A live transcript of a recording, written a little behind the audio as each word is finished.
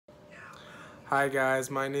Hi guys,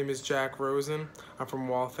 my name is Jack Rosen. I'm from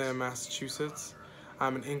Waltham, Massachusetts.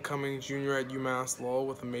 I'm an incoming junior at UMass Lowell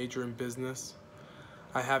with a major in business.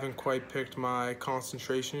 I haven't quite picked my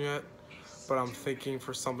concentration yet, but I'm thinking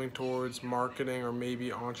for something towards marketing or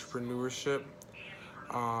maybe entrepreneurship.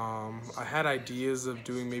 I had ideas of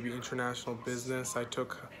doing maybe international business. I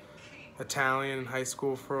took Italian in high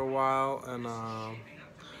school for a while, and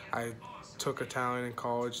I took Italian in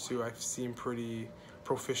college too. I seem pretty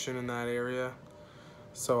proficient in that area.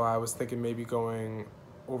 So I was thinking maybe going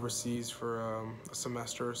overseas for a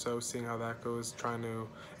semester or so, seeing how that goes, trying to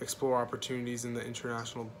explore opportunities in the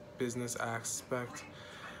international business aspect.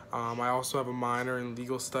 I also have a minor in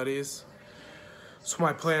legal studies. So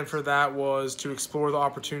my plan for that was to explore the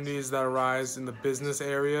opportunities that arise in the business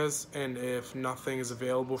areas, and if nothing is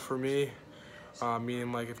available for me,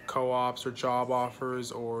 meaning like if co-ops or job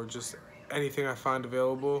offers or just anything I find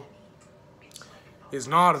available is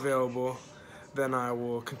not available, then I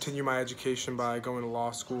will continue my education by going to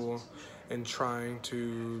law school and trying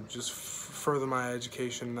to just further my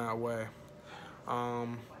education that way. I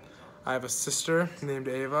have a sister named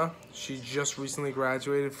Ava. She just recently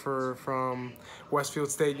graduated from Westfield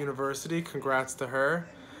State University. Congrats to her.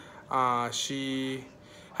 She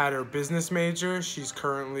had her business major. She's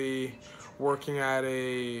currently working at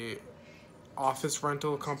a office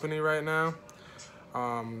rental company right now.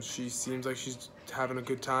 She seems like she's having a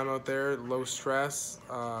good time out there, low stress,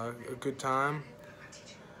 a good time.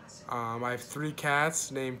 I have 3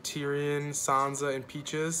 cats named Tyrion, Sansa, and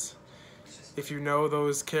Peaches. If you know,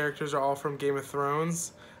 those characters are all from Game of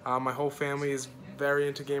Thrones. My whole family is very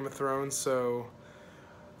into Game of Thrones, so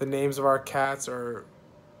the names of our cats are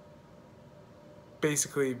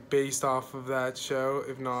basically based off of that show,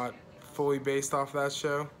 if not fully based off that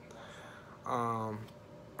show. Um,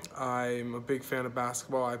 I'm a big fan of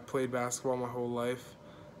basketball. I played basketball my whole life.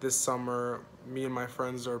 This summer, me and my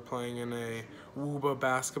friends are playing in a WUBA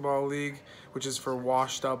basketball league, which is for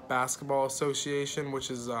Washed Up Basketball Association, which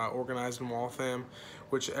is organized in Waltham,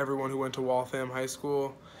 which everyone who went to Waltham High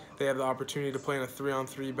School, they have the opportunity to play in a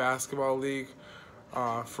 3-on-3 basketball league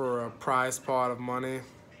for a prize pot of money,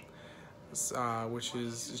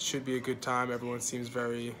 it should be a good time. Everyone seems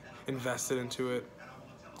very invested into it.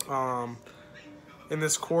 In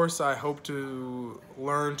this course, I hope to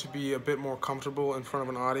learn to be a bit more comfortable in front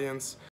of an audience.